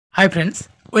Hi friends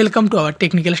welcome to our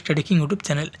technical study king YouTube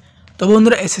channel. तो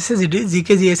बंधुरा SSC GD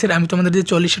GK जीएसের আমি তোমাদের যে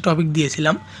 40টা টপিক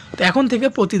দিয়েছিলাম, তো এখন থেকে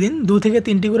প্রতিদিন 2 থেকে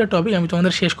 3টি করে টপিক আমি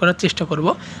তোমাদের শেষ করার চেষ্টা করব।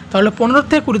 তাহলে 15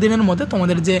 থেকে 20 দিনের মধ্যে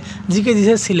তোমাদের যে জিকে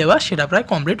জিএসের সিলেবাস সেটা প্রায়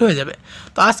কমপ্লিট হয়ে যাবে।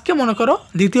 তো আজকে মনে করো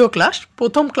দ্বিতীয় ক্লাস।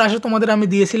 প্রথম ক্লাসে তোমাদের আমি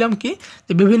দিয়েছিলাম কি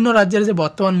যে বিভিন্ন রাজ্যের যে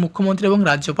বর্তমান মুখ্যমন্ত্রী এবং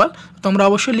রাজ্যপাল, তোমরা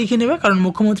অবশ্যই লিখে নেবে কারণ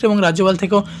মুখ্যমন্ত্রী এবং রাজ্যপাল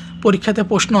থেকেও পরীক্ষাতে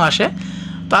প্রশ্ন আসে।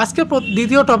 তো আজকে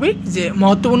দ্বিতীয় টপিক যে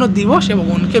মহত্বপূর্ণ দিবস এবং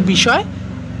উনকে বিষয়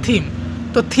থিম।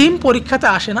 তো থিম পরীক্ষাতে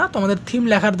আসে না, তোমাদের থিম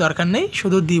লেখার দরকার নেই,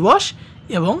 শুধু দিবস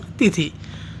এবং তিথি।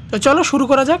 তো চলো শুরু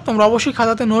করা যাক। তোমরা অবশ্যই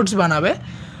খাতাতে নোটস বানাবে।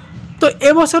 তো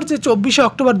এবছর যে 24শে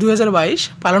অক্টোবর 2022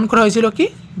 পালন করা হয়েছিল কি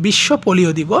বিশ্ব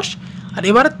পোলিও দিবস। আর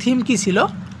এবারের থিম কি ছিল?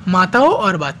 মাতাও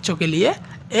আর বাচ্চোকে লিয়ে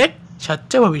এক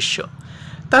স্বচ্ছ ভবিষ্য।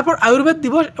 তারপর আয়ুর্বেদ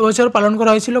দিবস এবছর পালন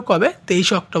করা হয়েছিল কবে? 23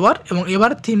 অক্টোবর এবং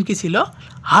এবার থিম কি ছিল?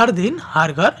 হার দিন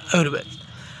হার ঘর আয়ুর্বেদ।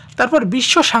 তারপর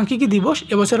বিশ্ব সাংখ্যিকী দিবস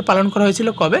এবছর পালন করা হয়েছিল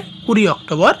কবে? 20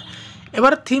 অক্টোবর।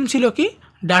 এবার থিম ছিল কি?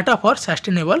 Data for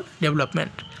sustainable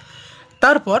development.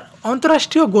 তারপর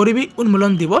অন্তর্রাষ্ট্রীয় গরিবী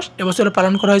উন্মূলন দিবস এবছর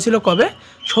পালন করা হয়েছিল কবে?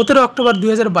 17 অক্টোবর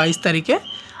 2022 তারিখে।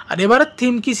 আর এবারের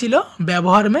থিম কি ছিল?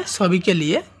 ব্যবহার মে সবিকে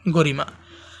লিয়ে গরিমা।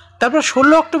 তারপর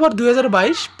 16 অক্টোবর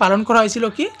 2022 পালন করা হয়েছিল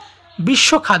কি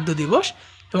বিশ্ব খাদ্য দিবস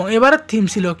এবং এবারের থিম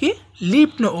ছিল কি leave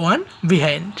no one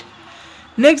behind.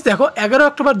 Next দেখো 11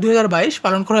 অক্টোবর 2022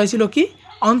 পালন করা হয়েছিল কি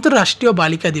অন্তর্রাষ্ট্রীয়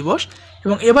বালিকা দিবস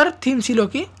এবং এবারের থিম ছিল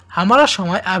কি হামারা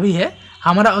সময় আভি হ্যায়,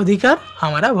 হামারা অধিকার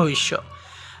হামারা ভবিষ্য।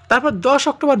 তারপর 10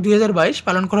 অক্টোবর 2022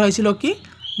 পালন করা হয়েছিল কি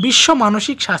বিশ্ব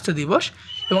মানসিক স্বাস্থ্য দিবস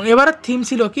এবং এবারের থিম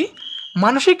ছিল কি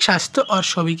মানসিক স্বাস্থ্য আর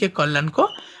সবিকে কল্যাণ কো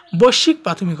বৈশ্বিক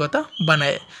প্রাথমিকতা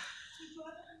বানায়।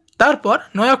 তারপর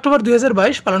 9 অক্টোবর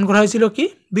 2022 পালন করা হয়েছিল কি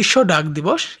বিশ্ব ডাক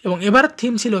দিবস এবং এবারের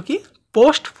থিম ছিল কি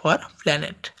পোস্ট ফর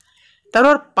প্ল্যানেট।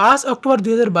 তারপর 5 অক্টোবর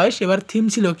 2022 এবার থিম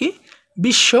ছিল কি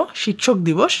বিশ্ব শিক্ষক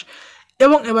দিবস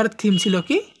এবং এবার থিম ছিল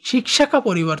কি শিক্ষা কা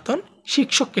পরিবর্তন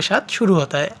শিক্ষক কে সাথ শুরু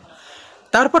হতা है।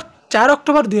 তারপর 4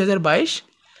 অক্টোবর 2022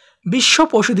 বিশ্ব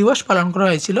পশু দিবস পালন করা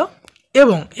হয়েছিল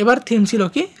এবং এবার থিম ছিল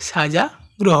কি সাজা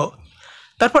গ্রহ।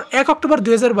 তারপর 1 অক্টোবর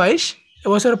 2022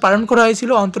 এবছর পালন করা হয়েছিল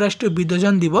অন্তর্রাষ্ট্রীয়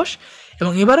বৃদ্ধজন দিবস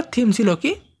এবং এবার থিম ছিল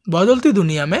কি বদলতি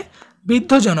দুনিয়া মে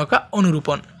বৃদ্ধজনক কা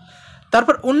অনুরূপণ।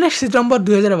 তারপর 19 সেপ্টেম্বর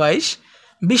 2022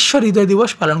 বিশ্ব হৃদয় দিবস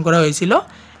পালন করা হয়েছিল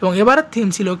এবং এবারের থিম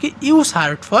ছিল কি use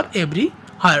heart for every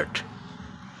heart.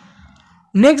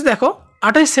 Next দেখো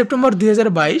 28 সেপ্টেম্বর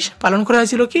 2022 পালন করা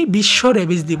হয়েছিল কি বিশ্ব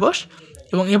রেবিস দিবস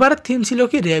এবং এবারের থিম ছিল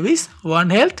কি rabies one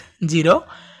health zero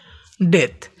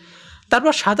death.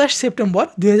 তারপর 27 সেপ্টেম্বর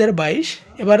 2022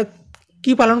 এবার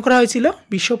কি পালন করা হয়েছিল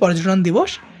বিশ্ব পর্যটন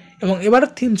দিবস এবং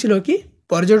এবারের থিম ছিল কি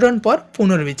পর্যটন পর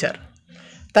পুনর্বিচার।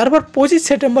 তারপর 25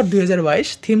 সেপ্টেম্বর 2022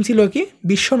 থিম ছিল কি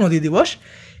বিশ্ব নদী দিবস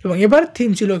এবং এবার থিম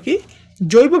ছিল কি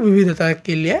জৈব বিবিধতা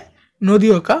কে লিয়ে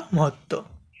নদীও কা महत्व।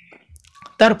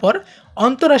 তারপর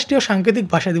অন্তর্রাষ্ট্রীয় সাংকেতিক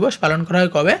ভাষা দিবস পালন করা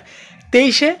হয় কবে?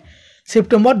 23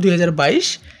 সেপ্টেম্বর 2022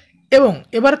 এবং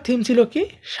এবার থিম ছিল কি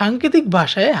সাংকেতিক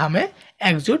ভাষায় হামে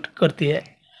একজুট করতে হয়।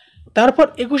 তারপর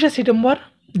 21 সেপ্টেম্বর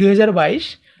 2022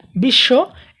 বিশ্ব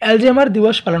অ্যালজাইমার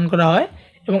দিবস পালন করা হয়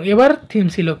এবং এবার থিম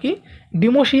ছিল কি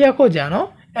ডিমোশিয়া কো জানো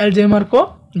অ্যালজাইমার কো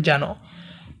জানো।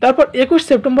 তারপর 21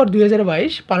 সেপ্টেম্বর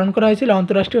 2022 পালন করা হয়েছিল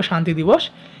অন্তর্রাষ্ট্রীয় শান্তি দিবস,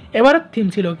 এবার থিম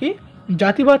ছিল কি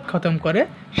জাতিবাদ খতম করে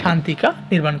শান্তি কা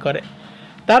নির্মাণ করে।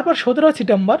 তারপর 17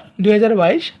 সেপ্টেম্বর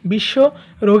 2022 বিশ্ব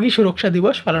রোগী সুরক্ষা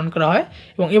দিবস পালন করা হয়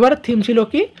এবং এবার থিম ছিল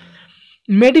কি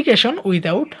মেডিকেশন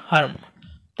উইদাউট হার্ম।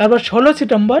 তারপর 16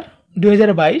 সেপ্টেম্বর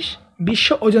 2022 বিশ্ব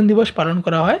ওজন দিবস পালন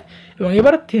করা হয় এবং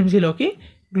এবার থিম ছিল কি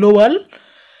global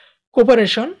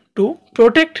cooperation to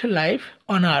protect life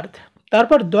on earth.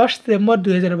 তারপর 10 সেপ্টেম্বর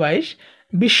 2022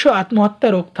 বিশ্ব আত্মহত্যা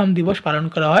রোকথাম দিবস পালন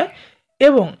করা হয়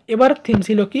এবং এবার থিম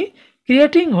ছিল কি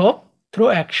ক্রিয়েটিং হোপ থ্রু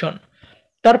অ্যাকশন।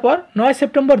 তারপর 9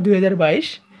 সেপ্টেম্বর 2022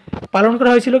 পালন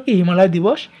করা হয়েছিল কি হিমালয়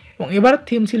দিবস এবং এবার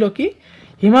থিম ছিল কি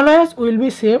Himalayas will be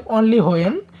safe only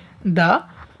when the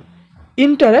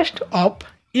interest of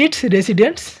its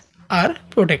residents R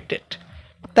protected.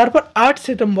 তারপর 8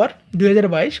 সেপ্টেম্বর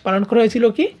 2022 পালন করা হয়েছিল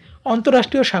কি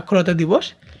অন্তর্রাষ্ট্রীয় সাক্ষরতা দিবস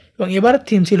এবং এবার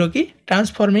থিম ছিল কি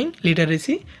ট্রান্সফর্মিং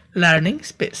লিটারেসি লার্নিং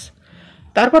স্পেস।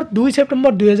 তারপর 2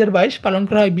 সেপ্টেম্বর 2022 পালন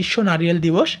করা হয় বিশ্ব নারিয়েল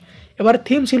দিবস, এবার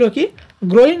থিম ছিল কি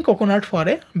growing coconut for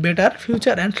a better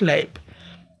future and life.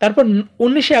 তারপর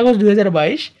 19 আগস্ট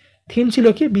 2022 থিম ছিল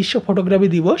কি বিশ্ব ফটোগ্রাফি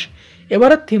দিবস,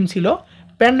 এবারের থিম ছিল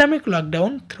pandemic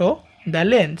lockdown throw the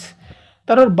lens.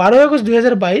 তারপর 12 আগস্ট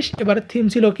 2022 এবারের থিম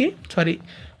ছিল কি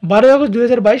 12 আগস্ট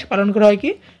 2022 পালন করা হয়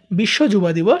কি বিশ্ব যুব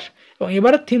দিবস এবং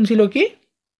এবারের থিম ছিল কি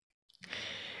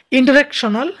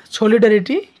ইন্টারেকশনাল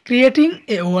solidarity creating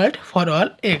a world for all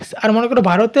x. আর মনে করো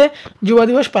ভারতে যুব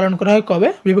দিবস পালন করা হয় কবে?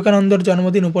 বিবেকানন্দর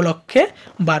জন্মদিন উপলক্ষে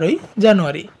 12ই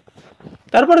জানুয়ারি।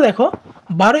 তারপরে দেখো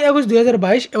 12ই আগস্ট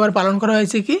 2022 এবার পালন করা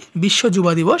হয়েছে কি? বিশ্ব যুব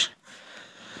দিবস,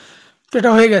 যেটা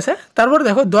হয়ে গেছে। তারপর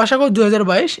দেখো 10 আগস্ট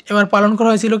 2022 এবার পালন করা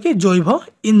হয়েছিল কি? জৈব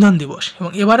ইন্ধন দিবস।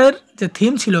 এবং এবারের যে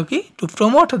থিম ছিল কি? To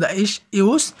promote the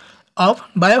use of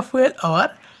biofuel hour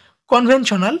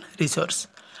conventional resource.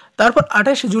 তারপর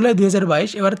 28 জুলাই 2022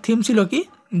 এবার থিম ছিল কি?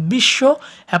 বিশ্ব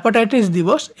হ্যাপাটাইটিস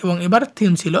দিবস। এবং এবার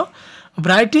থিম ছিল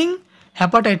brightening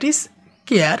hepatitis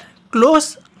care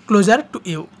closer to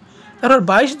you. তারপর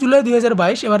 22 জুলাই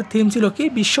 2022 এবার থিম ছিল কি?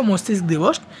 বিশ্ব মস্তিষ্ক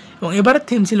দিবস। এবং এবারের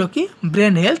থিম ছিল কি?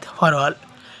 Brain health for all.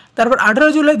 তারপর 18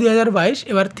 জুলাই 2022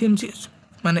 এবার থিম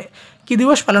মানে কি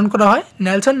দিবস পালন করা হয়?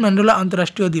 নেলসন ম্যান্ডেলা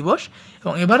আন্তর্রাষ্ট্রীয় দিবস।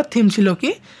 এবং এবার থিম ছিল কি?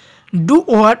 Do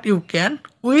what you can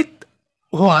with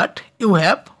what you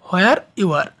have where you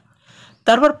আর।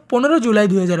 তারপর 15 জুলাই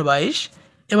 2022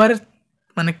 এবারে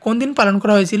মানে কোন দিন পালন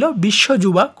করা হয়েছিল? বিশ্ব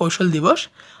যুবা কৌশল দিবস।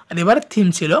 আর এবারের থিম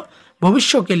ছিল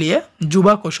ভবিষ্যকে লিয়ে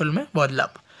যুবা কৌশল মে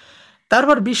বদলাব।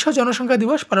 তারপর বিশ্ব জনসংখ্যা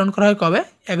দিবস পালন করা হয় কবে?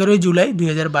 11 জুলাই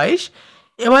 2022।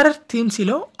 এবারের থিম ছিল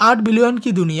 8 বিলিয়ন কি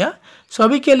দুনিয়া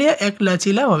সবই কে লিয়ে এক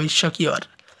লাচিলা ভবিষ্য কি ওর।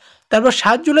 তারপর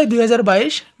 7 জুলাই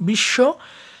 2022 বিশ্ব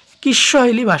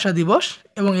কিস্বহিলি ভাষা দিবস।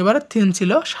 এবং এবারের থিম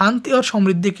ছিল শান্তি ও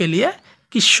সমৃদ্ধিকে লিয়ে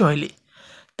কিস্বহিলি।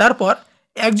 তারপর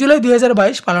 1 জুলাই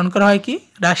 2022 পালন করা হয় কি?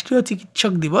 রাষ্ট্রীয়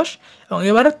চিকিৎসক দিবস। এবং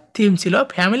এবারের থিম ছিল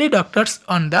family doctors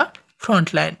on the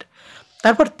frontline.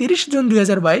 তারপর 30 জুন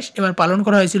 2022 এবার পালন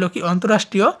করা হয়েছিল কি?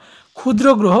 অন্তর্রাষ্ট্রীয় ক্ষুদ্র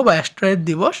গ্রহ বা অ্যাস্ট্রয়েড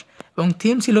দিবস। এবং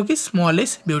থিম ছিল কি? Small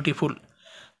is beautiful.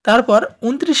 তারপর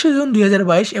 29 জুন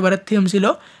 2022 এবারের থিম ছিল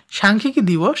সাংখ্যিকী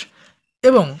দিবস।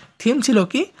 এবং থিম ছিল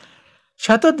কি?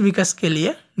 সতত বিকাশকে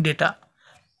লিয়ে ডেটা।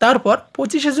 তারপর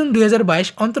 25 জুন 2022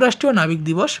 অন্তর্রাষ্ট্রীয় নাবিক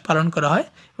দিবস পালন করা হয়।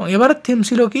 এবং এবারের থিম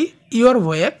ছিল কি? Your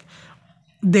ভয়েক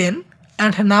then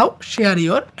and now share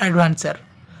your adventure.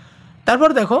 তারপর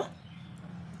দেখো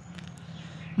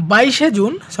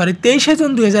 23 জুন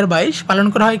 2022 পালন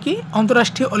করা হয় কি?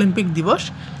 অন্তর্রাষ্ট্রীয় অলিম্পিক দিবস।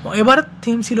 এবং এবারের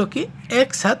থিম ছিল কি? এক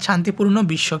সাথ শান্তিপূর্ণ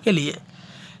বিশ্বকে লিয়ে।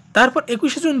 তারপর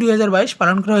 21 জুন 2022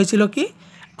 পালন করা হয়েছিল কি?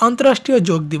 অন্তর্রাষ্ট্রীয়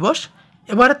যোগ দিবস।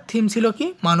 এবারের থিম ছিল কি?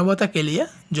 মানবতাকে লিয়ে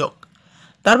যোগ।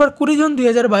 তারপর 20 জুন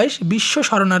 2022 বিশ্ব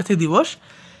শরণার্থী দিবস।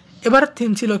 এবারের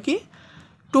থিম ছিল কি?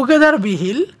 Together B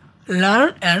hill learn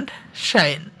and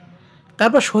shine.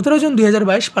 তারপর 17 জুন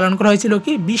 2022 পালন করা হয়েছিল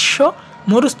কি? বিশ্ব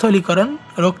মরুস্থলীকরণ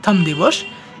রোকথাম দিবস।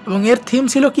 এবং এর থিম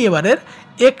ছিল কি? এবারের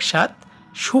একসাথ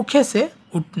সুখে সে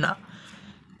উঠনা।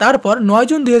 তারপর 9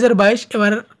 জুন 2022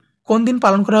 এবার কোন দিন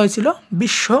পালন করা হয়েছিল?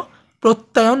 বিশ্ব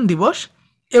প্রত্যয়ন দিবস।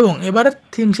 এবং এবারের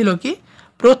থিম ছিল কি?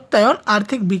 প্রত্যয়ন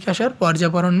আর্থিক বিকাশের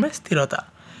পর্যাবরণ মে স্থিরতা।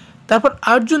 তারপর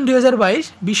 8 জুন 2022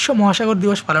 বিশ্ব মহাসাগর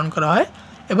দিবস পালন করা হয়।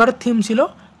 এবারের থিম ছিল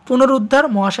পুনরুদ্ধার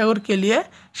মহাসাগরকে লিয়ে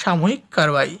সামূহিক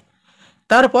কারবাই।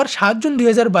 তারপর 7 জুন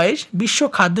 2022 বিশ্ব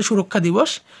খাদ্য সুরক্ষা দিবস।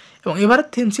 এবং এবারের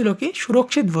থিম ছিল কি?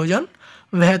 সুরক্ষিত ভোজন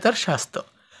বেহতর স্বাস্থ্য।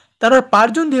 তারপর 5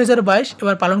 জুন 2022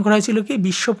 এবার পালন করা হয়েছিল কি?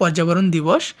 বিশ্ব পর্যাবরণ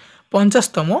দিবস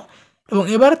 50তম। এবং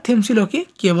এবারের থিম ছিল কি?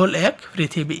 কেবল এক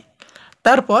পৃথিবী।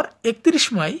 তারপর 31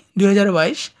 মে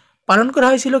 2022 পালন করা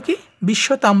হয়েছিল কি? বিশ্ব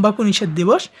তাম্বাকু নিষেধ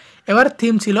দিবস। এবার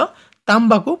থিম ছিল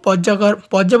তাম্বাকু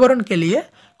পর্যাবরণকে লিয়ে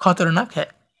খতরনাক হ্যাঁ।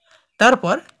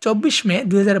 তারপর 24 মে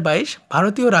 2022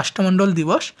 ভারতীয় রাষ্ট্রমণ্ডল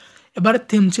দিবস। এবার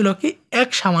থিম ছিল কি? এক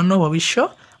সামান্য ভবিষ্য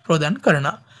প্রদান করে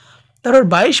না। তারপর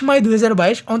 22 মে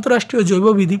 2022 অন্তর্রাষ্ট্রীয় জৈব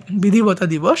বিধিবতা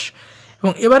দিবস।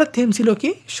 এবং এবারের থিম ছিল কি?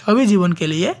 সবই জীবনকে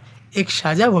লিয়ে এক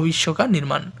সাজা ভবিষ্য কা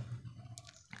নির্মাণ।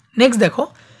 নেক্সট দেখো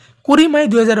 20 মে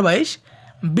 2022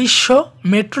 বিশ্ব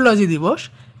মেট্রোলজি দিবস।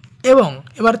 এবং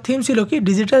এবার থিম ছিল কি?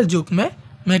 ডিজিটাল যুগ মে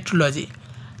মেট্রোলজি।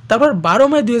 তারপর 12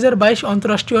 মে 2022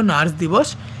 অন্তর্রাষ্ট্রীয় নার্স দিবস।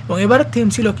 এবং এবারের থিম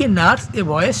ছিল কি? Nurse A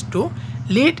voice to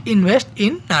lead invest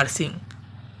in nursing.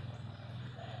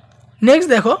 Next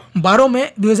দেখো 12 মে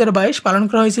 2022 পালন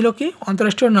করা হয়েছিল কি?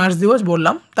 অন্তর্রাষ্ট্রীয় নার্স দিবস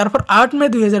বললাম। তারপর 8 মে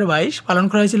 2022 পালন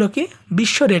করা হয়েছিল কি?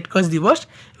 বিশ্ব রেড ক্রস দিবস।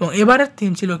 এবং এবারের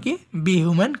থিম ছিল কি? B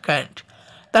human kind.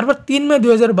 তারপর 3 মে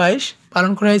 2022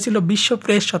 পালন করা হয়েছিল বিশ্ব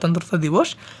প্রেস স্বতন্ত্রতা দিবস।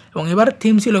 এবং এবারের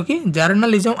থিম ছিল কি?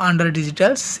 Journalism under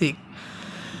digital sick.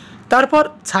 তারপর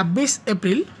 26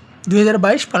 এপ্রিল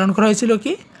 2022 পালন করা হয়েছিল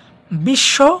কি?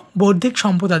 বিশ্ব বৌদ্ধিক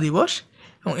সম্পদা দিবস।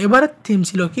 এবং এবারের থিম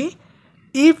ছিল কি?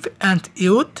 If and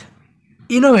youth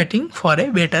innovating for a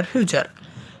better future.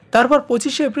 তারপর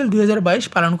 25 এপ্রিল 2022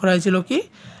 পালন করা হয়েছিল কি?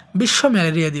 বিশ্ব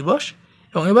ম্যালেরিয়া দিবস।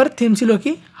 এবং এবার থিম ছিল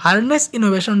কি? Harness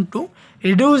innovation to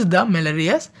reduce the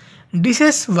ম্যালেরিয়াস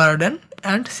ডিসিজ burden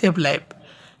and save life.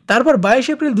 তারপর 22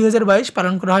 এপ্রিল 2022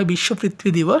 পালন করা হয় বিশ্ব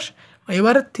পৃথিবী দিবস।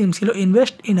 এবারের থিম ছিল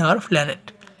ইনভেস্ট ইন আওয়ার প্ল্যানেট।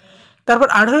 তারপর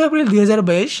 18 এপ্রিল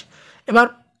 2022 এবার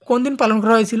কোন দিন পালন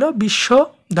করা হয়েছিল? বিশ্ব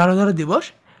ধরোধর দিবস,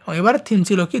 এবং এবার থিম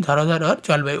ছিল কি? ধরোধর আর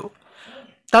জলবায়ু।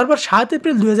 তারপর 7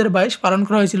 এপ্রিল 2022 পালন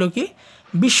করা হয়েছিল কি?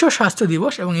 বিশ্ব স্বাস্থ্য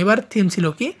দিবস, এবং এবার থিম ছিল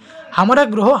কি? হামারা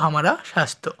গ্রহ হামারা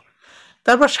স্বাস্থ্য।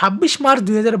 তারপর 26 মার্চ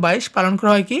 2022 পালন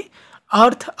করা হয় কি?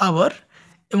 আর্থ আওয়ার,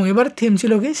 এবং এবার থিম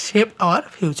ছিল কি? Shape our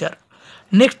future.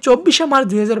 Next 24শে March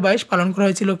 2022 পালন করা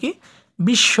হয়েছিল কি?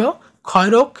 বিশ্ব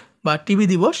ক্ষয়রোগ বা টিবি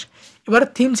দিবস, এবার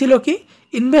থিম ছিল কি?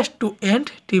 Invest two and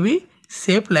TB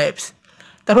save lives.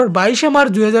 তারপর 22শে মার্চ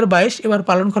 2022 এবার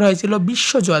পালন করা হয়েছিল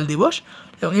বিশ্ব জল দিবস,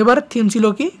 এবং এবার থিম ছিল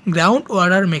কি? Ground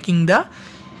water making the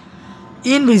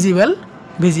invisible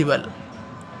visible.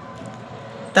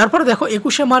 তারপর দেখো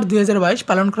 21শে মার্চ 2022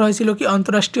 পালন করা হয়েছিল কি?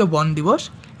 আন্তর্রাষ্ট্রীয় বন দিবস,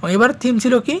 এবং এবার থিম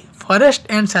ছিল কি? Forest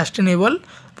and sustainable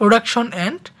production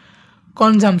and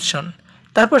consumption.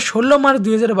 তারপর 16 মার্চ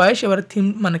 2022 এবার থিম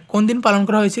মানে কোন দিন পালন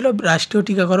করা হয়েছিল? রাষ্ট্রীয়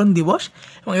টিকাকরণ দিবস,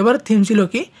 এবং এবার থিম ছিল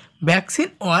কি? Vaccine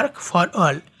work for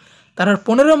all. তারপর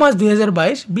 15 মার্চ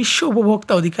 2022 বিশ্ব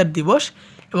উপভোক্তা অধিকার দিবস,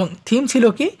 এবং থিম ছিল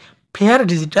কি? Fair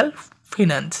digital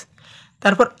finance.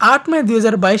 তারপর 8 মে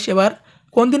 2022 এবার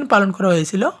কোন দিন পালন করা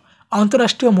হয়েছিল?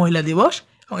 আন্তর্রাষ্ট্রীয় মহিলা দিবস,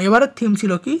 এবং এবারের থিম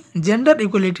ছিল কি? Gender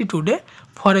equality today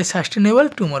for a sustainable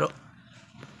tomorrow.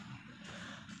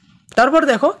 তারপর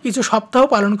দেখো কিছু সপ্তাহ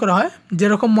পালন করা হয়,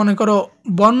 যেরকম মনে করো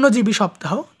বন্যজীবী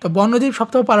সপ্তাহ। তো বন্যজীবী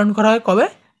সপ্তাহ পালন করা হয় কবে?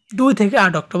 2 থেকে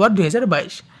 8 অক্টোবর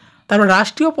 2022। তারপর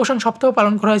রাষ্ট্রীয় পোষণ সপ্তাহ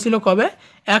পালন করা হয়েছিল কবে?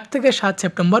 1 থেকে 7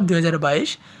 সেপ্টেম্বর 2022।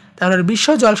 তারপর বিশ্ব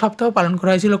জল সপ্তাহ পালন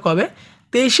করা হয়েছিল কবে?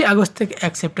 23শে আগস্ট থেকে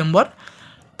 1 সেপ্টেম্বর।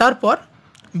 তারপর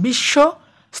বিশ্ব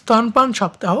স্তনপান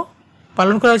সপ্তাহ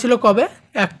পালন করা হয়েছিল কবে?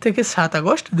 1 থেকে 7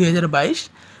 আগস্ট 2022।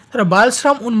 তারপর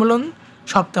বালশ্রম উন্মূলন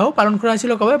সপ্তাহ পালন করা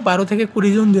হয়েছিল কবে? 12 থেকে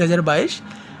 20 জুন 2022।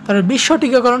 তারপর বিশ্ব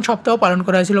টিকাকরণ সপ্তাহ পালন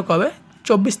করা হয়েছিল কবে?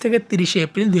 24 থেকে 30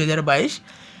 এপ্রিল 2022।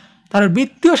 তারপর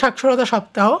বিত্তীয় সাক্ষরতা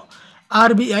সপ্তাহ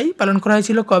RBI পালন করা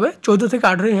হয়েছিল কবে? 14 থেকে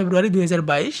 18 ফেব্রুয়ারি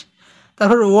 2022।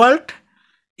 তারপর ওয়ার্ল্ড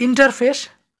ইন্টারফেস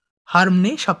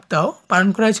হারমনি সপ্তাহ পালন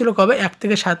করা হয়েছিল কবে? 1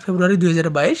 থেকে 7 ফেব্রুয়ারি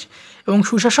 2022। এবং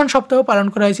সুশাসন সপ্তাহ পালন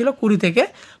করা হয়েছিল 20 থেকে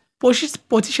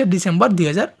 25শে ডিসেম্বর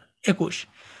 2021।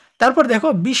 তারপর দেখো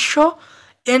বিশ্ব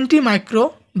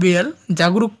অ্যান্টিমাইক্রোবিয়াল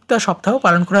জাগরুকতা সপ্তাহ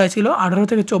পালন করা হয়েছিল 18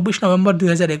 থেকে 24 নভেম্বর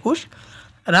 2021।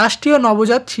 রাষ্ট্রীয়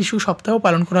নবজাত শিশু সপ্তাহ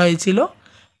পালন করা হয়েছিল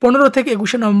 15 থেকে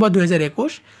 21শে নভেম্বর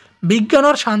 2021। বিজ্ঞান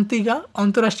আর শান্তিকা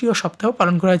অন্তর্রাষ্ট্রীয় সপ্তাহ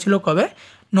পালন করা হয়েছিল কবে?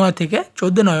 9 থেকে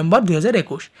 14 নভেম্বর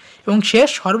 2021। এবং শেষ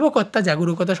সর্বকর্তা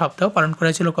জাগরুকতা সপ্তাহ পালন করা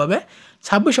হয়েছিল কবে?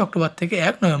 26 অক্টোবর থেকে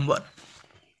 1 নভেম্বর।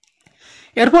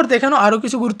 এরপর দেখানো আরও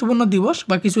কিছু গুরুত্বপূর্ণ দিবস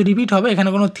বা কিছু রিপিট হবে, এখানে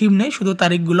কোনো থিম নেই, শুধু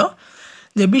তারিখগুলো।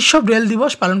 যে বিশ্ব ব্রেল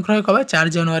দিবস পালন করা হয় কবে? 4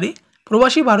 জানুয়ারি।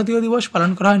 প্রবাসী ভারতীয় দিবস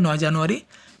পালন করা হয় 9 জানুয়ারি।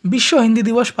 বিশ্ব হিন্দি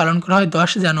দিবস পালন করা হয়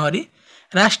 10 জানুয়ারি।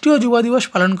 রাষ্ট্রীয় যুব দিবস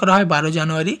পালন করা হয় 12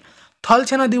 জানুয়ারি। স্থল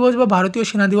সেনা দিবস বা ভারতীয়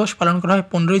সেনা দিবস পালন করা হয়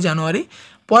 15 জানুয়ারি।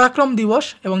 পরাক্রম দিবস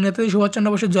এবং নেতাজি সুভাষচন্দ্র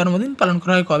বোসের জন্মদিন পালন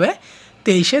করা হয় কবে?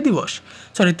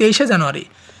 23শে জানুয়ারি।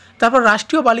 তারপর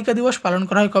রাষ্ট্রীয় বালিকা দিবস পালন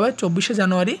করা হয় কবে? 24শে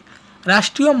জানুয়ারি।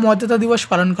 রাষ্ট্রীয় মর্যাদা দিবস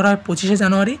পালন করা হয় 25শে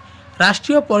জানুয়ারি।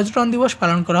 রাষ্ট্রীয় পর্যটন দিবস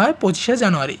পালন করা হয় 25শে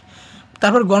জানুয়ারি।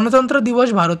 তারপর গণতন্ত্র দিবস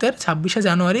ভারতের 26শে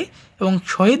জানুয়ারি। এবং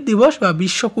শহীদ দিবস বা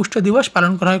বিশ্ব কুষ্ঠ দিবস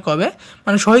পালন করা হয় কবে?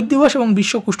 মানে শহীদ দিবস এবং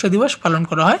বিশ্ব কুষ্ঠ দিবস পালন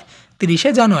করা হয় 30শে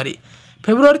জানুয়ারি।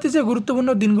 ফেব্রুয়ারিতে যে গুরুত্বপূর্ণ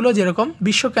দিনগুলো, যেরকম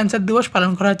বিশ্ব ক্যান্সার দিবস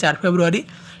পালন করা হয় 4 ফেব্রুয়ারি।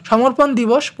 সমর্পণ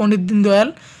দিবস পণ্ডিত দীনদয়াল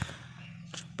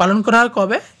পালন করা হয়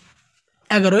কবে?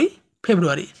 11ই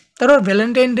ফেব্রুয়ারি। তারপর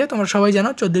ভ্যালেন্টাইন ডে তোমরা সবাই জানো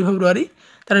 14 ফেব্রুয়ারি।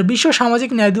 তারপর বিশ্ব সামাজিক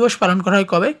ন্যায় দিবস পালন করা হয়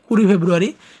কবে? 20 ফেব্রুয়ারি।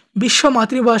 বিশ্ব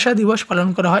মাতৃভাষা দিবস পালন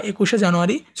করা হয়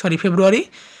 21শে ফেব্রুয়ারি।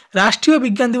 রাষ্ট্রীয়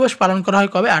বিজ্ঞান দিবস পালন করা হয়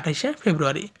কবে? 28শে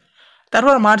ফেব্রুয়ারি।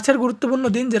 তারপর মার্চের গুরুত্বপূর্ণ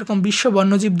দিন, যেরকম বিশ্ব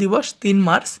বন্যজীব দিবস 3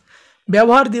 মার্চ।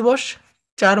 ব্যবহার দিবস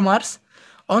 4 মার্চ।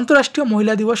 অন্তর্রাষ্ট্রীয়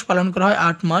মহিলা দিবস পালন করা হয়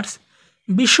 8 মার্চ।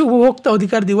 বিশ্ব উপভোক্তা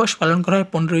অধিকার দিবস পালন করা হয়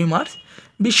 15ই মার্চ।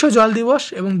 বিশ্ব জল দিবস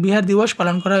এবং বিহার দিবস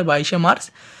পালন করা হয় 22শে মার্চ।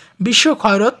 বিশ্ব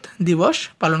ক্ষয়রোগ দিবস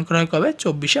পালন করা হয় কবে?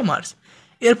 24শে মার্চ।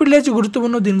 এপ্রিলে যে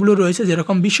গুরুত্বপূর্ণ দিনগুলো রয়েছে,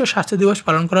 যেরকম বিশ্ব স্বাস্থ্য দিবস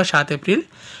পালন করা হয় 7 এপ্রিল।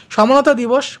 সমানতা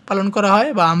দিবস পালন করা হয়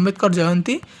বা আম্বেদকর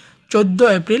জয়ন্তী 14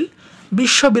 এপ্রিল।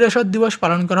 বিশ্ব বিরাসত দিবস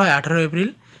পালন করা হয় 18 এপ্রিল।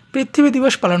 পৃথিবী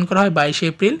দিবস পালন করা হয় 22শে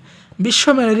এপ্রিল। বিশ্ব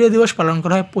ম্যালেরিয়া দিবস পালন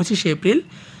করা হয় 25শে এপ্রিল।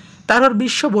 তারপর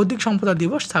বিশ্ব বৌদ্ধিক সম্পদা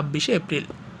দিবস 26শে এপ্রিল।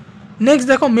 নেক্সট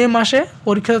দেখো মে মাসে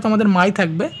পরীক্ষাতে তোমাদের মাই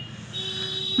থাকবে।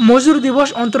 মজদুর দিবস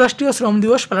অন্তর্রাষ্ট্রীয় শ্রম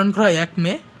দিবস পালন করা হয় 1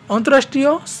 মে।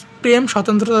 অন্তর্রাষ্ট্রীয় প্রেম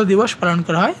স্বতন্ত্রতা দিবস পালন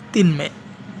করা হয় 3 মে।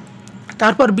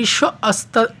 তারপর বিশ্ব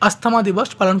আস্থামা দিবস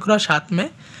পালন করা হয় 7 মে।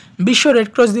 বিশ্ব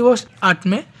রেডক্রস দিবস 8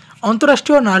 মে।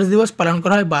 অন্তর্রাষ্ট্রীয় নার্স দিবস পালন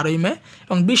করা হয় 12ই মে।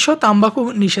 এবং বিশ্ব তাম্বাকু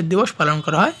নিষেধ দিবস পালন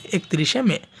করা হয় 31শে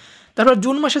মে। তারপর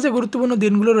জুন মাসে যে গুরুত্বপূর্ণ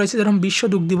দিনগুলো রয়েছে, যেরকম বিশ্ব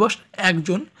দুগ্ধ দিবস 1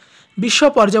 জুন। বিশ্ব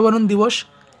পর্যাবরণ দিবস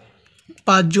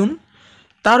 5 জুন।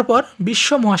 তারপর বিশ্ব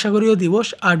মহাসাগরীয় দিবস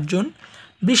 8 জুন,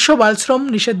 বিশ্ব বালশ্রম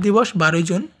নিষেধ দিবস 12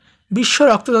 জুন, বিশ্ব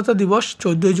রক্তদাতা দিবস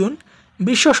 14 জুন,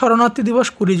 বিশ্ব শরণার্থী দিবস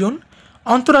 20 জুন,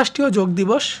 অন্তর্রাষ্ট্রীয় যোগ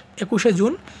দিবস 21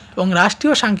 জুন এবং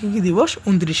রাষ্ট্রীয় সাংখ্যিকী দিবস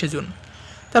 29 জুন।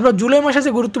 তারপর জুলাই মাসে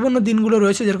যে গুরুত্বপূর্ণ দিনগুলো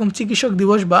রয়েছে যেরকম চিকিৎসক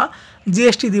দিবস বা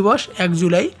জিএসটি দিবস 1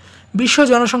 জুলাই, বিশ্ব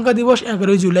জনসংখ্যা দিবস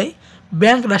 11 জুলাই,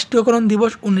 ব্যাংক রাষ্ট্রীয়করণ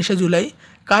দিবস 19 জুলাই,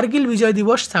 কার্গিল বিজয়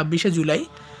দিবস 26 জুলাই,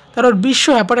 তারপর বিশ্ব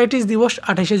হ্যাপাটাইটিস দিবস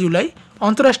 28 জুলাই,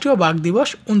 অন্তর্রাষ্ট্রীয় বাঘ দিবস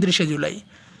 29 জুলাই।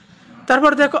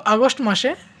 তারপর দেখো আগস্ট মাসে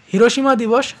হিরোশিমা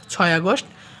দিবস 6 আগস্ট,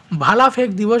 ভালা ফেক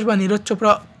দিবস বা নীরজ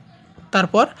চোপড়া,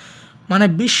 তারপর মানে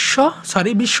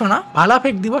বিশ্ব না ভালা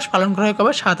ফেক দিবস পালন করা হয়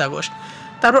কবে 7 আগস্ট।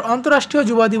 তারপর অন্তর্রাষ্ট্রীয়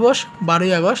যুবা দিবস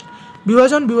 12 আগস্ট,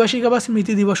 বিভাজন বিভাষিকা বা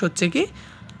স্মৃতি দিবস হচ্ছে কি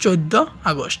 14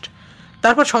 আগস্ট।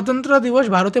 তারপর স্বতন্ত্রতা দিবস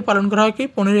ভারতে পালন করা হয় কি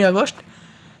 15 আগস্ট।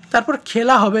 তারপর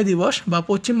খেলা হবে দিবস বা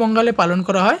পশ্চিমবঙ্গে পালন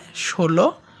করা হয় 16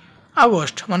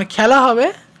 আগস্ট, মানে খেলা হবে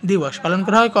দিবস পালন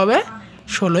করা হয় কবে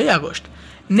 16 আগস্ট।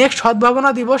 নেক্সট সদ্ভাবনা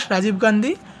দিবস রাজীব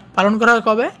গান্ধী পালন করা হয়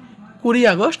কবে 20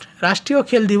 আগস্ট। রাষ্ট্রীয়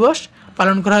খেল দিবস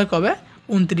পালন করা হয় কবে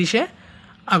 29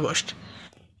 আগস্ট।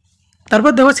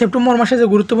 তারপর দেখো সেপ্টেম্বর মাসে যে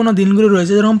গুরুত্বপূর্ণ দিনগুলো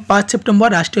রয়েছে যেরকম 5 সেপ্টেম্বর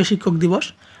রাষ্ট্রীয় শিক্ষক দিবস,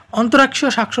 অন্তরাষ্ট্রীয়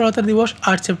সাক্ষরতা দিবস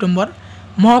 8 সেপ্টেম্বর,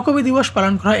 মহাকবি দিবস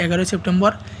পালন করা হয় 11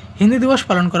 সেপ্টেম্বর, হিন্দি দিবস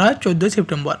পালন করা হয় 14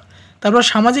 সেপ্টেম্বর। তারপর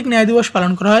সামাজিক ন্যায় দিবস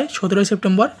পালন করা হয় 17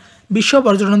 সেপ্টেম্বর, বিশ্ব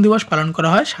পর্যটন দিবস পালন করা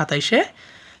হয় 27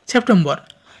 সেপ্টেম্বর।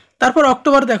 তারপর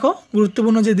অক্টোবর দেখো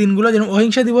গুরুত্বপূর্ণ যে দিনগুলো যেমন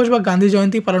অহিংসা দিবস বা গান্ধী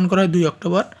জয়ন্তী পালন করা হয় 2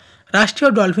 অক্টোবর, রাষ্ট্রীয়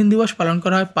ডলফিন দিবস পালন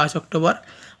করা হয় 5 অক্টোবর,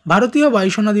 ভারতীয়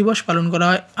বায়ুসেনা দিবস পালন করা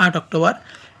হয় 8 অক্টোবর,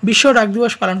 বিশ্ব ডাক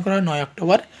দিবস পালন করা হয় 9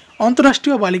 অক্টোবর,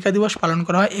 অন্তর্রাষ্ট্রীয় বালিকা দিবস পালন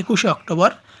করা হয় 11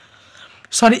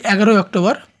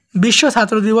 অক্টোবর, বিশ্ব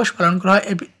ছাত্র দিবস পালন করা হয়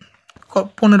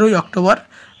 15 অক্টোবর,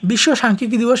 বিশ্ব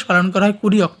সাংখ্যিকী দিবস পালন করা হয়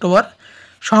 20 অক্টোবর,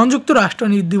 সংযুক্ত রাষ্ট্র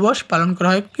দিবস পালন করা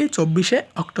হয় কি 24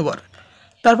 অক্টোবর।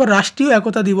 তারপর রাষ্ট্রীয়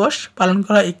একতা দিবস পালন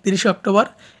করা হয় 31 অক্টোবর,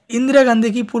 ইন্দিরা গান্ধী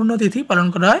কি পূর্ণতিথি পালন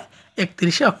করা হয়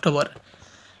 31 অক্টোবর।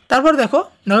 তারপর দেখো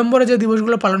নভেম্বরে যে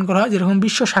দিবসগুলো পালন করা হয় যেরকম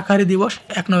বিশ্ব শাকাহারী দিবস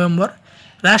 1 নভেম্বর,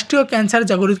 রাষ্ট্রীয় ক্যান্সার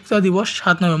জাগরুকতা দিবস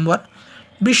 7 নভেম্বর,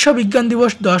 বিশ্ব বিজ্ঞান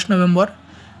দিবস 10 নভেম্বর,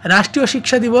 রাষ্ট্রীয়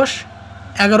শিক্ষা দিবস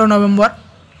 11 নভেম্বর,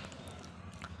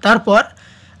 তারপর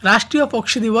রাষ্ট্রীয়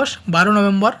পক্ষী দিবস 12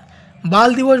 নভেম্বর, বাল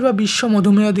দিবস বা বিশ্ব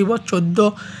মধুমেহ দিবস 14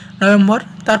 নভেম্বর,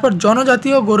 তারপর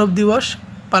জনজাতীয় গৌরব দিবস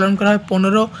পালন করা হয়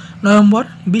 15 নভেম্বর,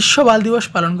 বিশ্ব বাল দিবস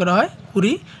পালন করা হয়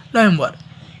 20 নভেম্বর।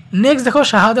 নেক্সট দেখো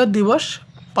শাহাদাত দিবস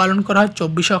পালন করা হয়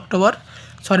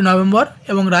 24 নভেম্বর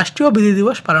এবং রাষ্ট্রীয় বিধি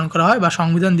দিবস পালন করা হয় বা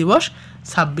সংবিধান দিবস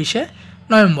 26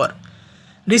 নভেম্বর।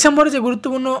 ডিসেম্বরে যে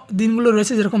গুরুত্বপূর্ণ দিনগুলো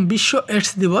রয়েছে যেরকম বিশ্ব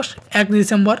এইডস দিবস 1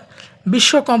 ডিসেম্বর,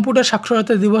 বিশ্ব কম্পিউটার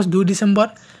সাক্ষরতা দিবস 2 ডিসেম্বর,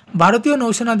 ভারতীয়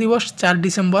নৌসেনা দিবস 4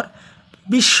 ডিসেম্বর,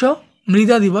 বিশ্ব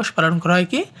মৃদা দিবস পালন করা হয়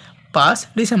কি 5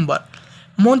 ডিসেম্বর,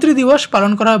 মন্ত্রী দিবস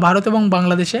পালন করা হয় ভারত এবং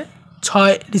বাংলাদেশে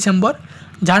 6 ডিসেম্বর,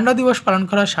 ঝান্ডা দিবস পালন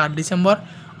করা হয় 7 ডিসেম্বর,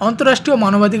 অন্তর্রাষ্ট্রীয়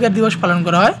মানবাধিকার দিবস পালন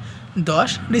করা হয় 10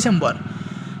 ডিসেম্বর।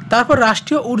 তারপর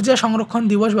রাষ্ট্রীয় ঊর্জা সংরক্ষণ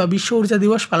দিবস বা বিশ্ব ঊর্জা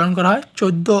দিবস পালন করা হয়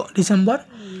 14 ডিসেম্বর,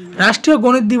 রাষ্ট্রীয়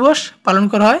গণিত দিবস পালন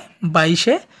করা হয়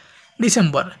 22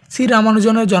 ডিসেম্বর শ্রী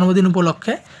রামানুজনের জন্মদিন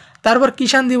উপলক্ষে। তারপর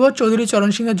কিষাণ দিবস চৌধুরী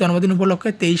চরণ সিংয়ের জন্মদিন উপলক্ষে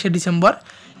 23 ডিসেম্বর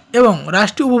এবং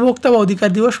রাষ্ট্রীয় উপভোক্তা বা অধিকার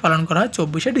দিবস পালন করা হয়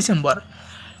 24 ডিসেম্বর।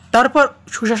 তারপর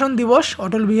সুশাসন দিবস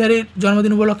অটল বিহারীর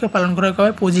জন্মদিন উপলক্ষে পালন করা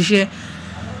হয় 25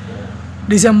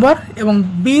 ডিসেম্বর এবং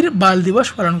বীর বাল দিবস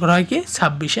পালন করা হয় কি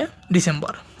 26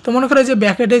 ডিসেম্বর। তো মনে করো যে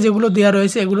ব্যাকেটে যেগুলো দেওয়া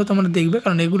রয়েছে এগুলো তোমরা দেখবে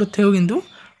কারণ এগুলোর থেকেও কিন্তু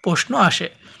প্রশ্ন আসে।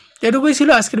 এটুকুই ছিল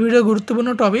আজকের ভিডিওর গুরুত্বপূর্ণ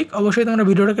টপিক। অবশ্যই তোমরা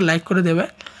ভিডিওটাকে লাইক করে দেবে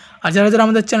আর যারা যারা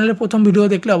আমাদের চ্যানেলে প্রথম ভিডিও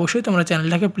দেখলে অবশ্যই তোমরা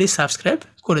চ্যানেলটাকে প্লিজ সাবস্ক্রাইব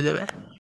করে দেবে।